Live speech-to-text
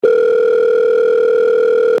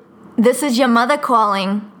This is your mother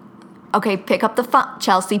calling. Okay, pick up the phone.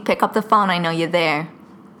 Chelsea, pick up the phone. I know you're there.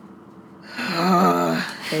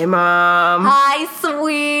 Hey, Mom. Hi,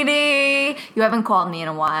 sweetie. You haven't called me in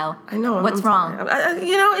a while. I know. What's wrong?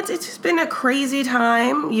 It's just been a crazy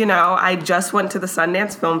time. I just went to the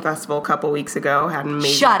Sundance Film Festival a couple weeks ago. Had an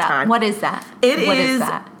amazing time. Shut up. What is that? What is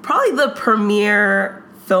that? Probably the premier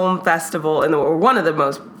film festival in the world, one of the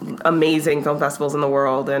most amazing film festivals in the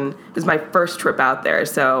world, and it was my first trip out there.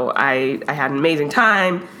 So I had an amazing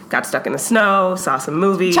time. Got stuck in the snow, saw some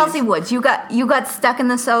movies. Chelsea Woods, you got stuck in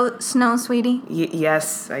the snow, sweetie?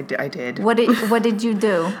 Yes, I did. What did you do? What did you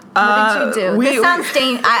do? This sounds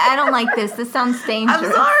I don't like this. This sounds dangerous.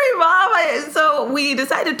 I'm sorry, Mom. So we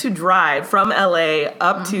decided to drive from LA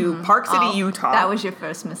up to Park City, Utah. That was your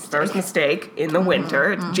first mistake. First mistake in the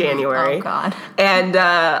winter. It's January. Oh God. And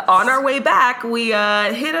on our way back, we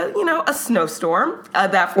hit a snowstorm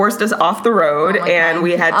that forced us off the road, and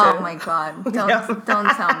we had to. Oh my God! Don't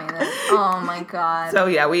tell me this. Oh my God. So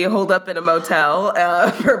yeah, we holed up in a motel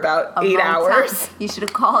for about 8 hours. You should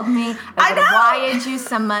have called me. I would have wired you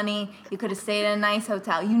some money. You could have stayed in a nice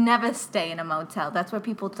hotel. You never stay in a motel. That's where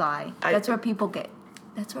people die. That's where people get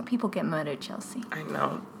murdered, Chelsea. I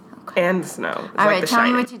know. Okay. And the snow. All right, tell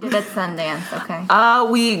me what you did at Sundance, okay?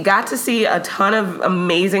 We got to see a ton of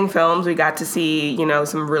amazing films. We got to see,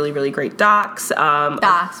 some really, really great docs.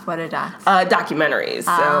 Docs? What are docs? Documentaries.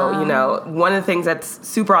 So, one of the things that's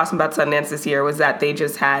super awesome about Sundance this year was that they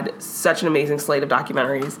just had such an amazing slate of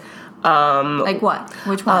documentaries. Like what?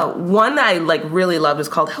 Which one? One that I really loved was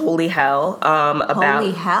called Holy Hell.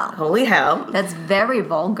 Holy Hell. Holy Hell. That's very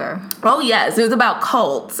vulgar. Oh yes, it was about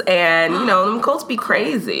cults, and them cults be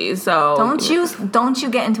crazy. So don't you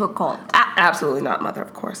get into a cult? Absolutely not, Mother.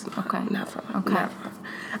 Of course not. Okay. Never. Okay. Never.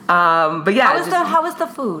 But yeah. How was the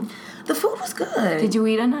food? The food was good. Did you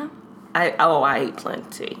eat enough? I ate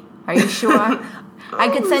plenty. Are you sure? I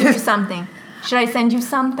could send you something. Should I send you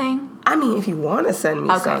something? I mean, if you want to send me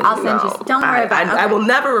something. Okay, I'll send you. Don't worry about it. I will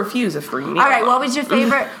never refuse a free meal. All right, what was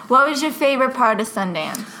your favorite part of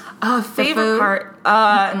Sundance? Favorite part?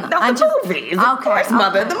 The movies. Of course,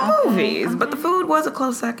 Mother, the movies. Okay. But the food was a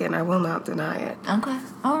close second. I will not deny it. Okay.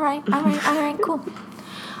 All right, cool.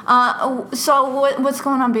 So what's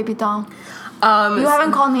going on, baby doll? You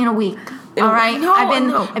haven't called me in a week. All right, no,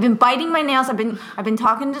 I've been biting my nails. I've been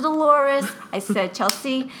talking to Dolores. I said,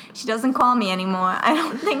 Chelsea, she doesn't call me anymore. I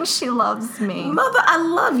don't think she loves me. Mother, I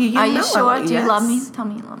love you. Are you sure? Do you love me? Tell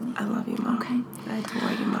me you love me. I love you, Mom. Okay. I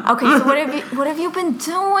adore you, Mom. Okay, so what have you been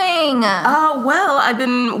doing? Well, I've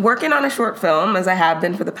been working on a short film, as I have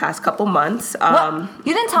been for the past couple months. What?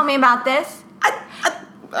 You didn't tell me about this.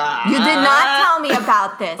 You did not tell me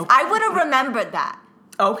about this. Okay. I would have remembered that.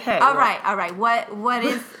 Okay. All right. What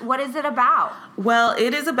is it about? Well,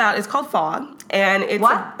 it's called Fog, and it's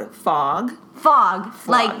what? Fog. Fog.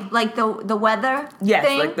 Like the weather. Yes,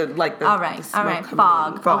 thing? like the all right.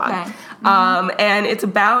 Fog. Okay. And it's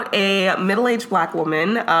about a middle-aged black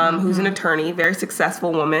woman who's an attorney, very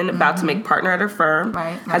successful woman, about to make partner at her firm.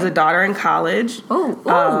 Right. Has a daughter in college. Ooh.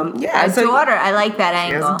 Yeah. A daughter. I like that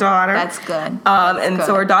angle. She has a daughter. That's good.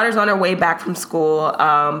 So her daughter's on her way back from school,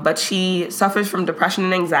 but she suffers from depression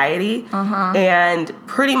and anxiety, and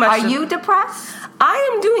pretty much. Are you depressed?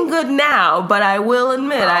 I am doing good now, but I will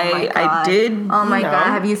admit I did. Oh my God!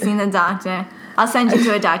 Have you seen the doctor? I'll send you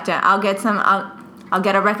to a doctor. I'll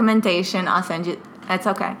get a recommendation. I'll send you. That's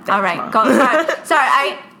okay. All right. Go.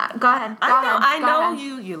 Sorry. Go ahead. I know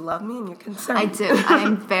you love me and you're concerned. I do.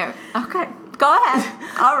 I'm very okay. Go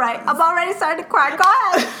ahead. All right. I'm already starting to cry. Go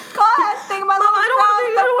ahead. Think about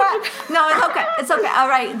No, it's okay. All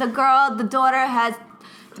right. The daughter has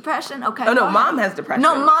depression. Okay. Oh no, Mom has depression.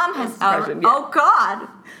 No, Mom has depression. Oh God.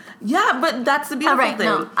 Yeah, but that's the beautiful thing.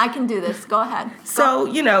 No, I can do this. Go ahead. So,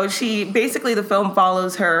 the film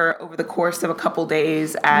follows her over the course of a couple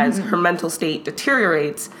days as her mental state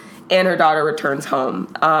deteriorates and her daughter returns home.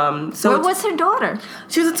 Where was her daughter?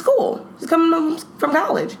 She was at school. She's coming home from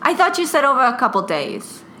college. I thought you said over a couple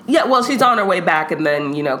days. Yeah, well, she's on her way back and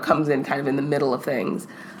then, comes in kind of in the middle of things.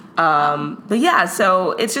 But yeah,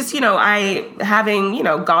 so it's just, I having,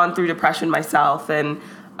 gone through depression myself and...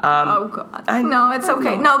 oh God! No, it's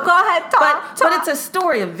okay. No, go ahead. Talk. But it's a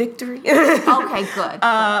story of victory. Okay, good.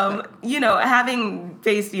 Having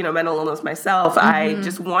faced mental illness myself, I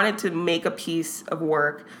just wanted to make a piece of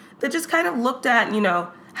work that just kind of looked at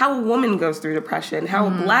how a woman goes through depression, how a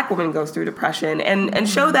black woman goes through depression, and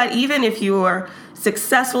show that even if you're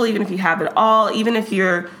successful, even if you have it all, even if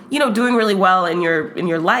you're doing really well in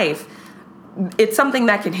your life, it's something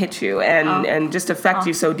that can hit you and just affect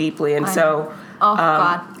you so deeply. And so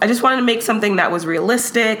God. I just wanted to make something that was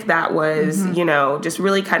realistic, that was, you know, just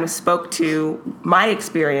really kind of spoke to my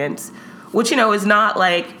experience, which, you know, is not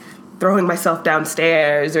like throwing myself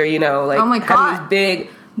downstairs or, you know, like having these big,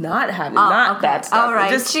 not that stuff. All right.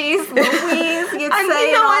 Just, Jeez Louise, you're saying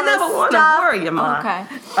I never want to worry you, Ma. Okay.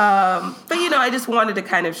 But, you know, I just wanted to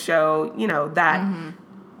kind of show, you know, that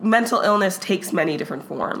mental illness takes many different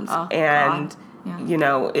forms. And... Yeah. You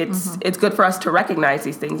know, it's good for us to recognize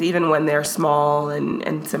these things, even when they're small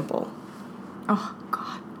and simple. Oh,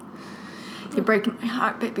 God. You're breaking my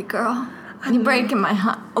heart, baby girl. You're breaking my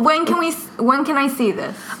heart. When can I see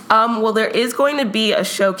this? Well, there is going to be a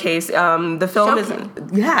showcase. The film is...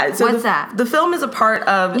 Yeah. So What's that? The film is a part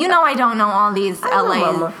of... You know I don't know all these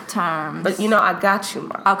LA terms. But, you know, I got you,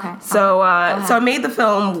 Ma. Okay. So I made the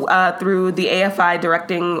film through the AFI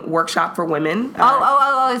Directing Workshop for Women.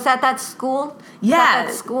 Is that school? Yeah.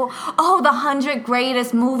 That school? Oh, the 100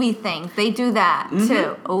 greatest movie thing. They do that,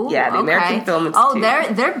 too. Ooh, yeah, the American Film Institute.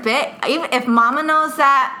 Oh, they're big. Even if Mama knows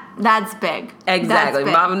that, that's big. Exactly. That's big.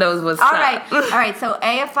 Mama knows what's up. All right. So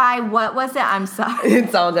AFI, what was it? I'm sorry.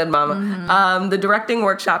 It's all good, Mama. The Directing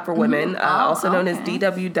Workshop for Women, also known as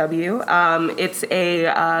DWW.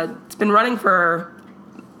 It's been running for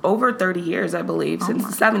over 30 years, I believe, since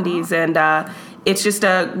the 70s. And it's just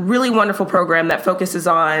a really wonderful program that focuses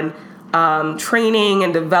on training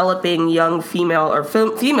and developing young female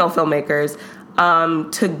filmmakers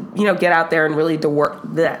to, you know, get out there and really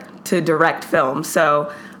to direct film.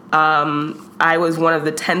 So I was one of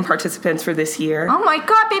the 10 participants for this year. Oh my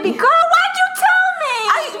God, baby girl, why'd you tell me?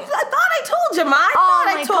 I thought I told you, Ma.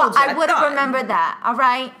 I told you. I would have remembered that, all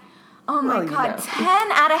right? Oh my God, you know.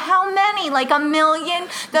 10 out of how many? Like 1 million?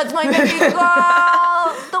 That's my baby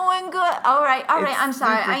girl doing good. All right. I'm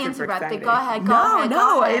sorry. I interrupted. Go ahead.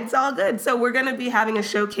 No, it's all good. So we're going to be having a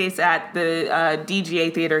showcase at the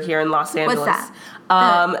DGA Theater here in Los Angeles. What's that?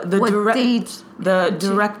 The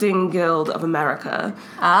Directing Guild of America.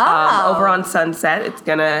 Over on Sunset. It's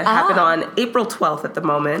going to happen on April 12th at the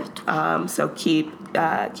moment. So keep your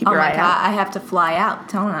eye out. Oh my God, I have to fly out,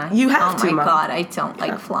 don't I? You have to, Oh my Mom. God, I don't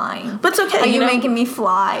like flying. But it's okay. Are you making me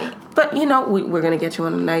fly? But, you know, we're going to get you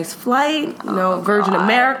on a nice flight. You know, Virgin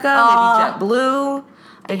America, maybe JetBlue.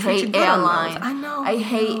 I hate airlines. I know. I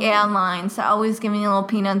hate airlines. They're always giving me little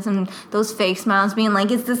peanuts and those fake smiles being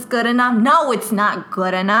like, is this good enough? No, it's not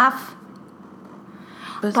good enough.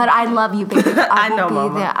 But I love you, baby. I know,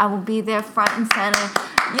 Mama. I will be there front and center.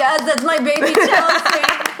 Yes, that's my baby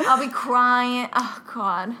Chelsea. I'll be crying. Oh,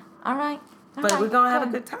 God. All right. But we're going to have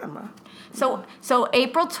a good time, Ma. So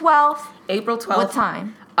April 12th. April 12th. What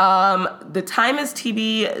time? The time is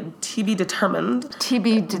TB determined.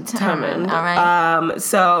 TB determined. All right.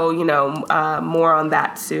 So, you know, more on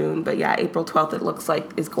that soon. But yeah, April 12th, it looks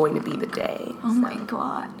like, is going to be the day. Oh, my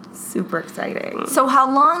God. Super exciting. So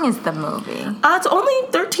how long is the movie? It's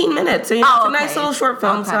only 13 minutes. So, you know, it's a nice little short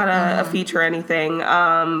film. It's not a feature or anything.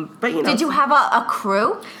 But, you know. Did you have a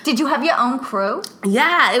crew? Did you have your own crew?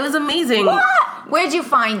 Yeah, it was amazing. What? Where'd you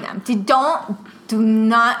find them? Do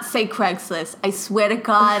not say Craigslist. I swear to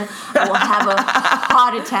God, I will have a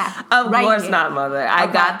heart attack. Of course not, Mother.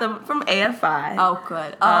 I got them from AFI. Oh,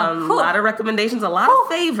 good. A lot of recommendations, a lot of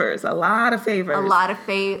favors.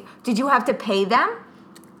 Did you have to pay them?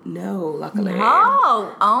 No, luckily.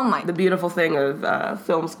 No. Oh, my. The beautiful thing of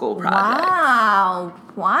film school projects.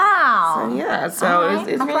 Wow. So, yeah. So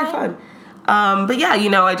it's really fun. But yeah, you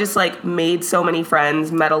know, I just made so many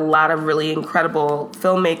friends, met a lot of really incredible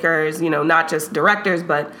filmmakers, you know, not just directors,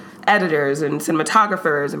 but editors and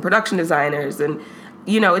cinematographers and production designers. And,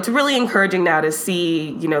 you know, it's really encouraging now to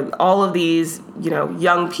see, you know, all of these, you know,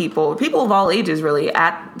 young people of all ages really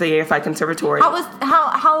at the AFI Conservatory.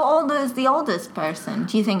 How old is the oldest person?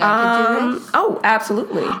 Do you think I could do this? Oh,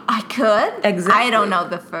 absolutely. I could? Exactly. I don't know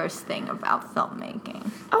the first thing about filmmaking.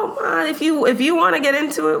 Oh, man, if you want to get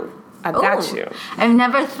into it, I got you. I've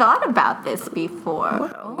never thought about this before.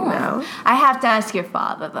 Well, you know. I have to ask your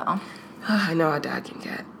father, though. I know how Dad can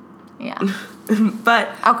get. Yeah. But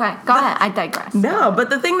okay, go ahead. I digress. No, but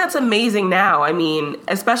the thing that's amazing now, I mean,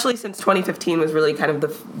 especially since 2015 was really kind of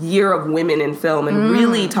the year of women in film and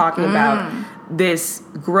really talking about this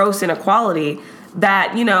gross inequality,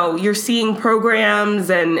 that, you know, you're seeing programs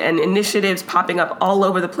and initiatives popping up all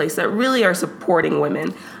over the place that really are supporting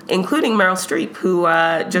women, including Meryl Streep, who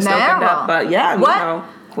just opened up. What? You know,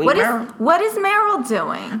 Queen Meryl. What is Meryl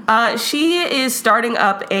doing? She is starting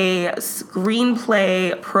up a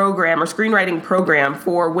screenplay program or screenwriting program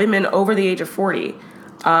for women over the age of 40.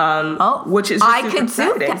 which is just I super could do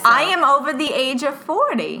exciting. that. I am over the age of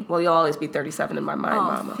 40. Well, you'll always be 37 in my mind,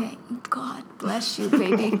 Mama. Thank God bless you,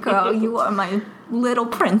 baby girl. You are my little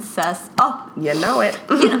princess. Oh, You know it.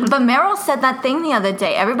 but Meryl said that thing the other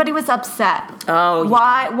day. Everybody was upset. Oh,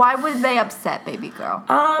 yeah. Why were they upset, baby girl?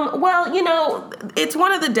 Well, it's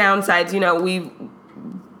one of the downsides.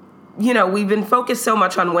 We've been focused so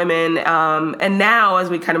much on women, and now as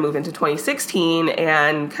we kind of move into 2016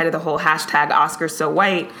 and kind of the whole hashtag Oscars so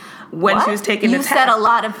white, when What? she was taking the You test. said a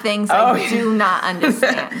lot of things Oh, I yeah. do not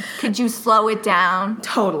understand. Could you slow it down?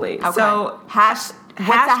 Totally. Okay. So What's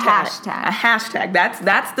a hashtag? A hashtag.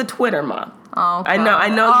 That's the Twitter, Mom. Oh, I know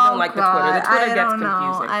you don't like the Twitter. The Twitter gets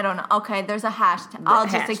confusing. I don't know. Okay, there's a hashtag. I'll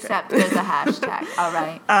just accept there's a hashtag. All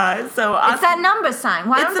right. It's that number sign.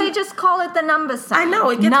 Why don't they just call it the number sign? I know,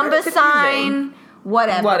 it gets number very sign,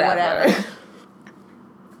 whatever.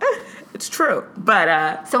 It's true.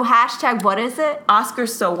 But So hashtag, what is it? Oscars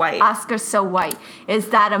so white. Oscar so white. Is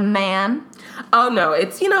that a man? Oh no,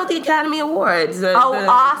 it's the Academy Awards.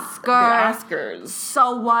 Oscar. The Oscars.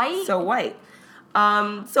 So white? So white.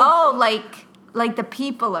 Like the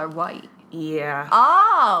people are white. Yeah.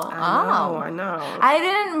 I know.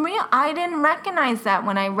 I didn't recognize that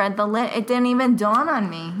when I read the list. It didn't even dawn on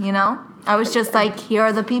me, I was just like, here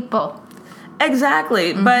are the people.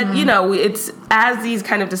 Exactly. But, it's as these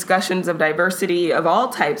kind of discussions of diversity of all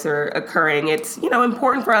types are occurring, it's,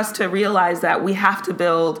 important for us to realize that we have to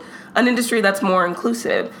build an industry that's more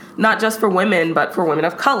inclusive, not just for women, but for women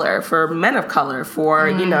of color, for men of color,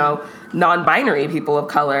 for, non-binary people of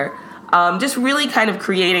color. Just really kind of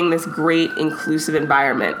creating this great inclusive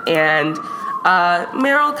environment. And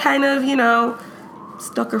Meryl kind of,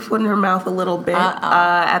 stuck her foot in her mouth a little bit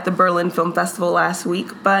at the Berlin Film Festival last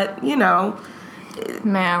week. But, Meryl.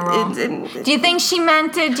 Do you think she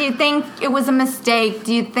meant it? Do you think it was a mistake?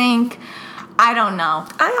 Do you think... I don't know.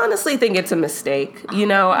 I honestly think it's a mistake.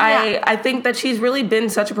 I think that she's really been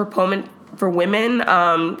such a proponent for women.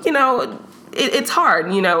 It's hard.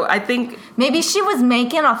 I think... Maybe she was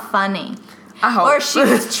making a funny. I hope. Or she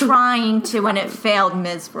was trying to and it failed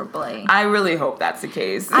miserably. I really hope that's the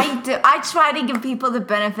case. I do. I try to give people the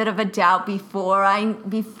benefit of a doubt before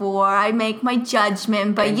I make my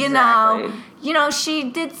judgment. But Exactly. She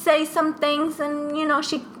did say some things, and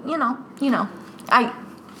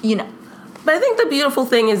But I think the beautiful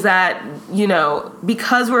thing is that,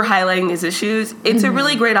 because we're highlighting these issues, it's a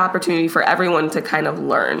really great opportunity for everyone to kind of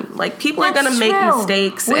learn. Like, people are going to make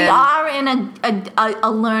mistakes. We are in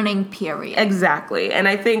a learning period. Exactly. And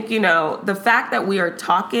I think, the fact that we are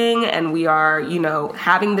talking and we are,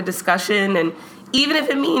 having the discussion, and even if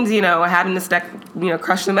it means, having to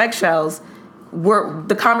crush some eggshells,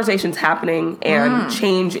 the conversation's happening and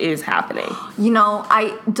change is happening.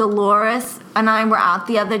 Dolores and I were out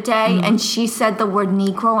the other day, and she said the word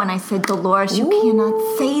Negro, and I said, Dolores, you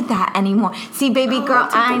cannot say that anymore. See, baby girl,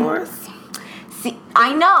 I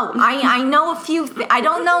know. I know a few things. I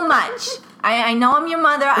don't know much. I know I'm your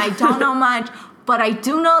mother. I don't know much. But I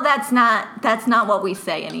do know that's not what we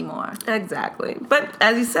say anymore. Exactly. But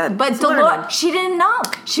as you said, but Dolores, she didn't know.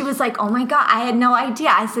 She was like, "Oh my God, I had no idea."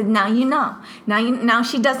 I said, "Now you know. Now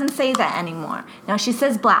she doesn't say that anymore. Now she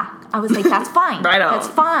says black." I was like, "That's fine. Right on. That's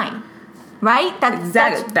fine. Right? That's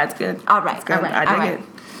good. All right. Good. All right. I dig it.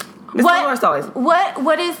 Miss Dolores always.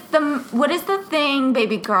 What is the thing,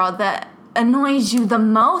 baby girl, that annoys you the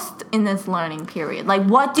most in this learning period? Like,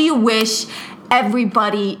 what do you wish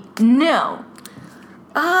everybody knew?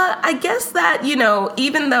 I guess that,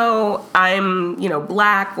 even though I'm,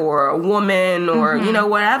 black or a woman or,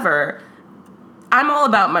 whatever, I'm all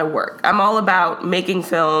about my work. I'm all about making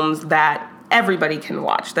films that everybody can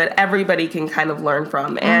watch, that everybody can kind of learn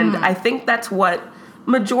from. And I think that's what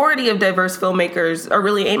majority of diverse filmmakers are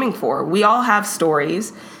really aiming for. We all have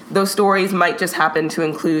stories. Those stories might just happen to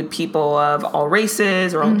include people of all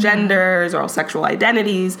races or all genders or all sexual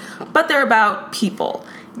identities, but they're about people.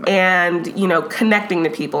 And, connecting to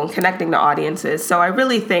people and connecting to audiences. So I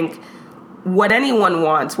really think what anyone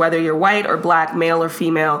wants, whether you're white or black, male or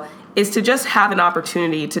female, is to just have an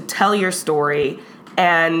opportunity to tell your story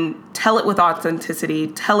and tell it with authenticity,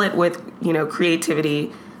 tell it with,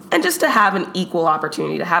 creativity, and just to have an equal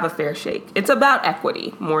opportunity, to have a fair shake. It's about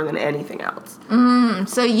equity more than anything else.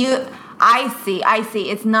 So I see.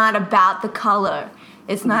 It's not about the color.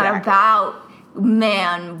 It's not about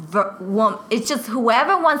it's just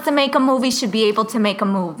whoever wants to make a movie should be able to make a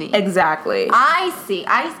movie. Exactly. I see.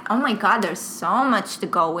 Oh my God, there's so much to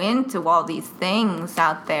go into all these things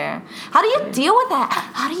out there. How do you deal with that?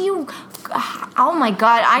 How do you, oh my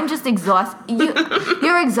God, I'm just exhausted.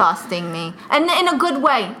 You're exhausting me. And in a good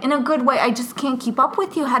way. I just can't keep up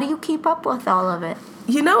with you. How do you keep up with all of it?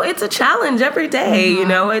 It's a challenge every day.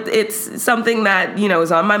 Mm-hmm. It's something that,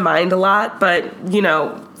 is on my mind a lot. But,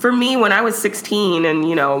 for me, when I was 16 and,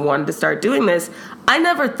 wanted to start doing this, I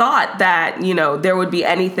never thought that, there would be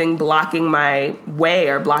anything blocking my way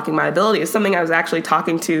or blocking my ability. It's something I was actually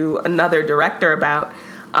talking to another director about,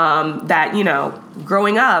 that,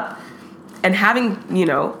 growing up and having,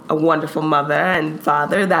 a wonderful mother and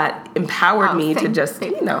father that empowered me to just, I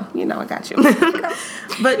got you.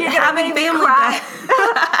 But you're having family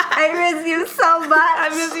I miss you so much. I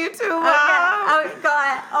miss you too, Mom.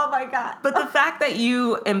 Okay. Oh my God. But the fact that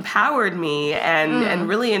you empowered me and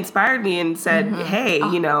really inspired me and said, hey,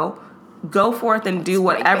 go forth and do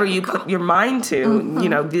whatever you put your mind to,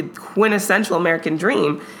 the quintessential American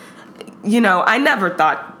dream. I never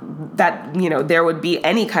thought that, there would be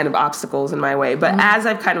any kind of obstacles in my way. But as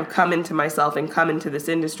I've kind of come into myself and come into this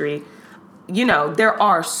industry, there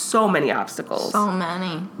are so many obstacles. So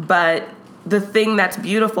many. But the thing that's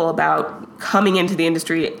beautiful about coming into the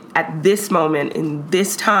industry at this moment in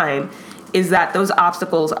this time is that those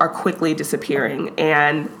obstacles are quickly disappearing,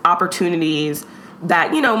 and opportunities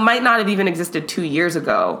that, might not have even existed 2 years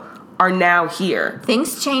ago are now here.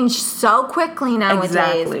 Things change so quickly nowadays.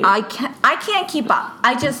 Exactly. I can't keep up.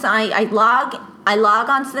 I log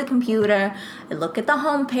onto the computer, I look at the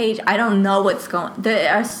homepage, I don't know what's going.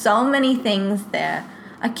 There are so many things there.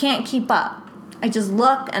 I can't keep up. I just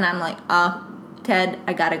look and I'm like, Ted,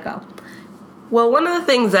 I gotta go. Well, one of the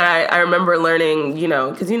things that I remember learning,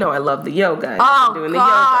 because I love the yoga. Oh, doing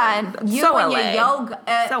God. The yoga. You so and LA. your yoga.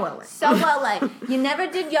 So LA. So LA. You never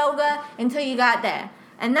did yoga until you got there.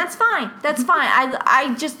 And that's fine. That's fine.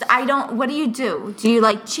 I don't, what do you do? Do you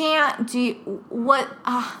chant?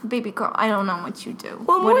 Baby girl, I don't know what you do.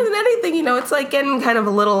 Well, more than anything, it's like getting kind of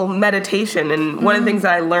a little meditation. And one of the things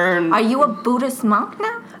that I learned. Are you a Buddhist monk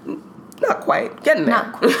now? Not quite. Getting there.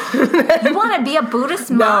 Not quite. You want to be a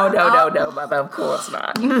Buddhist monk? No, Mother, of course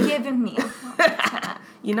not. You're giving me I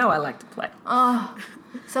like to play. Oh.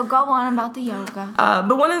 So go on about the yoga.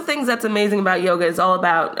 But one of the things that's amazing about yoga is all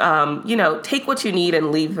about, take what you need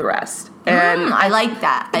and leave the rest. And I like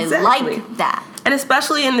that. Exactly. I like that. And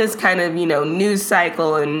especially in this kind of, news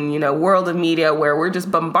cycle and, world of media where we're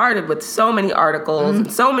just bombarded with so many articles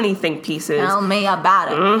and so many think pieces. Tell me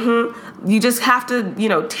about it. You just have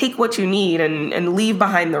to, take what you need and leave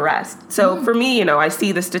behind the rest. So for me, I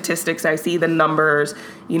see the statistics, I see the numbers,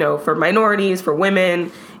 for minorities, for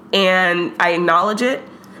women, and I acknowledge it.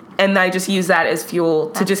 And I just use that as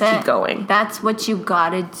fuel to just keep going. That's what you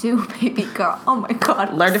gotta do, baby girl. Oh my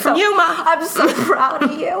God. Learned it from you, Ma. I'm so proud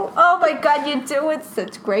of you. Oh my God, you're doing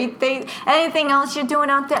such great things. Anything else you're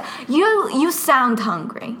doing out there? You sound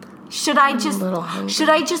hungry. Should I just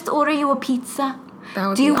order you a pizza?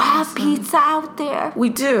 Do you have pizza out there? We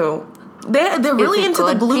do. They're really into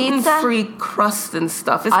the gluten-free crust and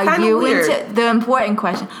stuff. It's kind of weird. The important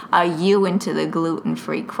question, are you into the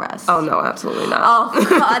gluten-free crust? Oh, no, absolutely not. Oh,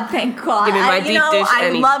 God, thank God. Give me my deep dish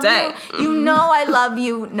any day. You I love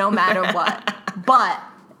you no matter what. But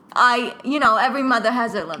every mother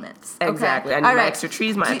has her limits. Okay? Exactly. I need my extra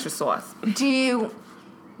cheese, my extra sauce. Do you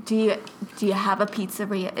have a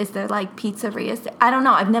pizzeria? Is there pizzerias? I don't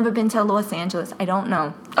know. I've never been to Los Angeles. I don't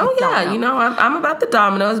know. I'm about the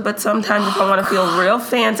Domino's, but sometimes if I want to feel real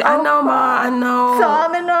fancy, I know, Ma. I know.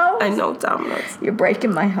 Domino's. I know Domino's. You're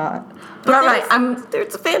breaking my heart. But all right,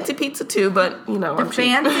 there's a fancy pizza too, but I'm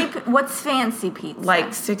cheap. What's fancy pizza?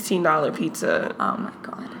 $16 pizza. Oh my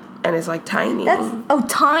God. And it's tiny.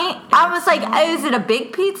 Tiny? I was like, is it a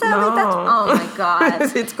big pizza? No. Oh my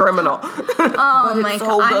God. It's criminal. Oh my so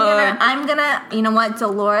God. I'm gonna, you know what?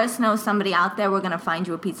 Dolores knows somebody out there. We're gonna find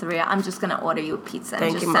you a pizzeria. I'm just gonna order you a pizza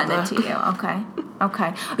and send it to you.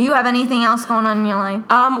 Okay. You have anything else going on in your life?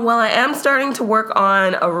 Well, I am starting to work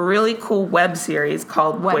on a really cool web series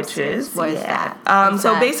called Witches. What is that?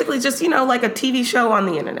 Basically just, like a TV show on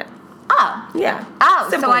the internet. Oh. Yeah. Oh,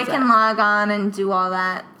 so I can log on and do all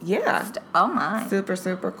that? Yeah. Oh, my. Super,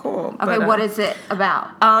 super cool. Okay, but, what is it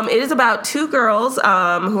about? It is about two girls who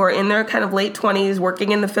are in their kind of late 20s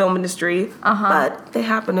working in the film industry, but they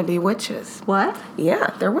happen to be witches. What?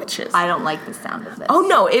 Yeah, they're witches. I don't like the sound of this. Oh,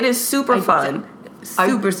 no, it is super fun.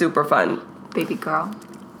 Super fun. Baby girl.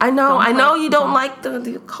 I know you don't like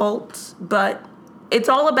the occult, but it's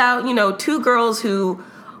all about, two girls who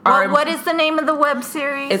What is the name of the web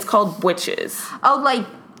series? It's called Witches. Oh, like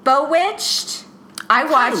Bewitched? I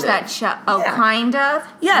watched that show. Oh, Yeah. Kind of?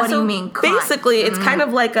 Yeah. What do you mean, kind? Basically, it's kind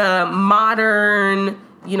of like a modern,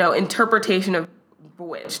 interpretation of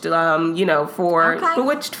Bewitched. For Okay.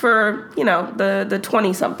 Bewitched for the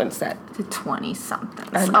 20-something set. The 20-somethings.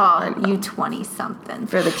 I know. You 20-somethings.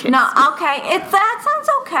 For the kids. No, okay. That sounds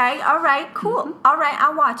okay. All right, cool. Mm-hmm. All right,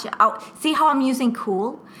 I'll watch it. See how I'm using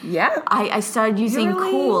cool? Yeah. I started using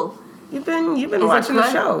cool. You've been Is watching it the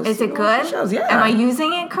good? shows. Is it You've been watching good? the shows, yeah. Am I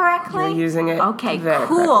using it correctly? You're using it. Okay, very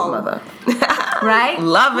cool. correctly, mother. Right?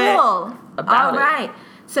 Love it. Cool. About All it. right.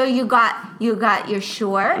 So you got your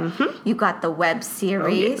short. Mm-hmm. You got the web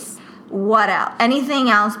series. yes. What else? Anything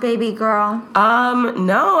else, baby girl?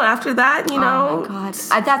 No. After that, Oh my God,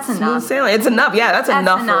 that's smooth enough. sailing. It's enough. Yeah, that's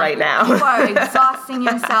enough for right now. You are exhausting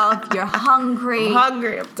yourself. You're hungry. I'm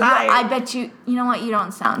hungry. I'm tired. I bet you. You know what? You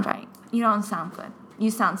don't sound right. You don't sound good.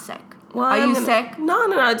 You sound sick. Well, Are you sick? No.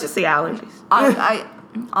 Just the allergies.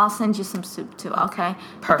 I'll send you some soup too. Okay.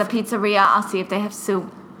 Perfect. The pizzeria. I'll see if they have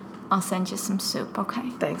soup. I'll send you some soup. Okay.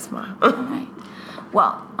 Thanks, Mom. All right.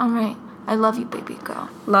 Well, all right. I love you, baby girl.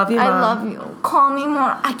 Love you, Mom. I love you. Call me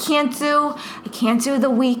more. I can't do the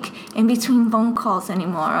week in between phone calls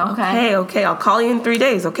anymore. Okay. Okay. I'll call you in 3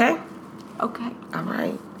 days. Okay. Okay. All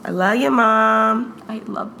right. I love you, Mom. I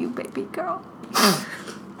love you, baby girl.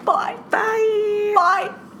 Bye. Bye.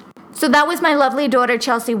 Bye. So that was my lovely daughter,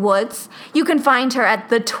 Chelsea Woods. You can find her at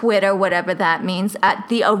the Twitter, whatever that means, at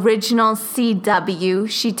the original CW.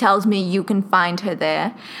 She tells me you can find her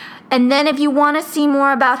there. And then if you want to see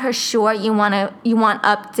more about her short, you want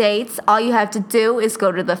updates, all you have to do is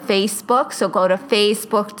go to the Facebook. So go to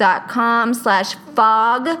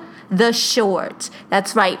facebook.com/FogTheShort.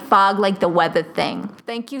 That's right, fog like the weather thing.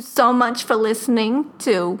 Thank you so much for listening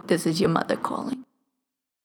to This Is Your Mother Calling.